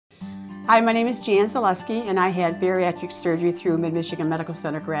Hi, my name is Zileski, and I had bariatric surgery through Mid-Michigan Medical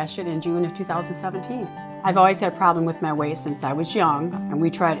Center Gratiot in June of 2017. I've always had a problem with my weight since I was young, and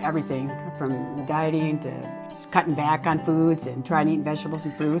we tried everything from dieting to cutting back on foods and trying to eat vegetables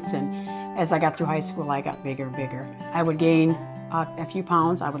and fruits. And as I got through high school, I got bigger and bigger. I would gain a few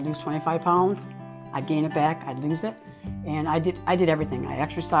pounds. I would lose 25 pounds. I'd gain it back. I'd lose it. And I did everything. I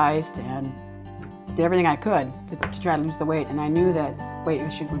exercised and did everything I could to try to lose the weight. And I knew that weight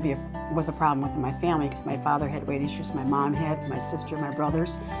issue was a problem within my family because my father had weight issues, my mom had, my sister, my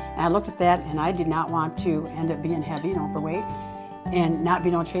brothers. And I looked at that and I did not want to end up being heavy and overweight and not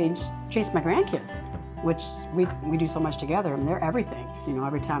being able to chase my grandkids, which we do so much together, and they're everything. You know,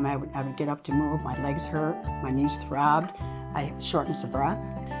 every time I would get up to move, my legs hurt, my knees throbbed, I had shortness of breath,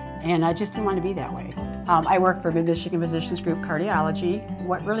 and I just didn't want to be that way. I work for Mid-Michigan Physicians Group Cardiology.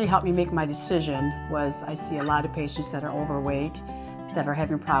 What really helped me make my decision was I see a lot of patients that are overweight, that are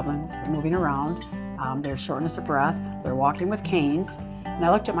having problems moving around. There's shortness of breath, they're walking with canes. And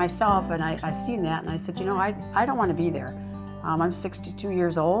I looked at myself and I seen that and I said, you know, I don't want to be there. I'm 62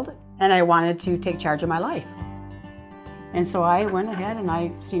 years old and I wanted to take charge of my life. And so I went ahead and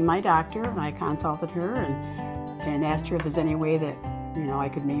I seen my doctor and I consulted her and asked her if there's any way that, you know, I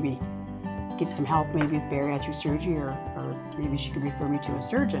could maybe get some help maybe with bariatric surgery or maybe she could refer me to a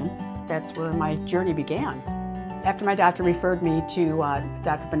surgeon. That's where my journey began. After my doctor referred me to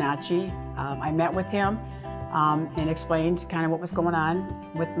Dr. Bonacci, I met with him and explained kind of what was going on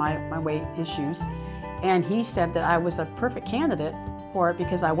with my weight issues. And he said that I was a perfect candidate for it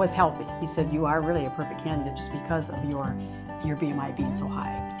because I was healthy. He said, you are really a perfect candidate just because of your BMI being so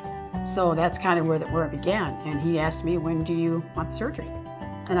high. So that's kind of where it began. And he asked me, when do you want the surgery?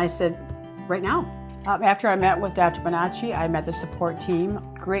 And I said, right now. After I met with Dr. Bonacci, I met the support team,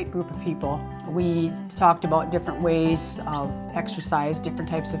 great group of people. We talked about different ways of exercise, different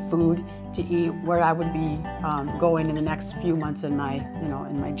types of food to eat, where I would be going in the next few months in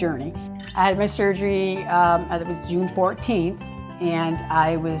my journey. I had my surgery, it was June 14th, and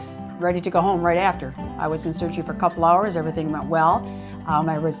I was ready to go home right after. I was in surgery for a couple hours, everything went well.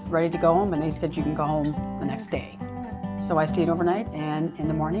 I was ready to go home and they said you can go home the next day. So I stayed overnight, and in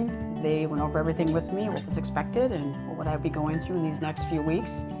the morning they went over everything with me, what was expected and what I'd be going through in these next few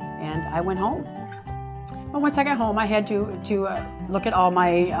weeks, and I went home. But once I got home, I had to look at all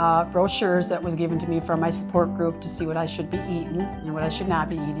my brochures that was given to me from my support group to see what I should be eating and what I should not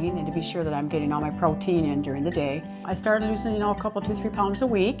be eating, and to be sure that I'm getting all my protein in during the day. I started losing, a couple, 2-3 pounds a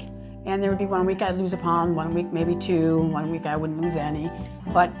week. And there would be 1 week I'd lose a pound, 1 week maybe 2, 1 week I wouldn't lose any.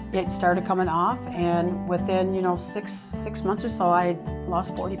 But it started coming off, and within 6 months or so, I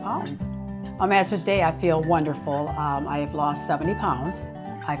lost 40 pounds. As of today, I feel wonderful. I have lost 70 pounds.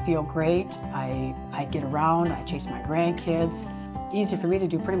 I feel great. I get around. I chase my grandkids. Easy for me to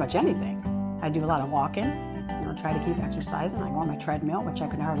do pretty much anything. I do a lot of walking. Try to keep exercising. I go on my treadmill, which I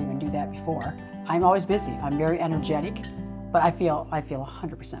could hardly even do that before. I'm always busy. I'm very energetic. But I feel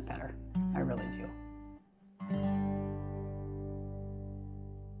 100% better. I really do.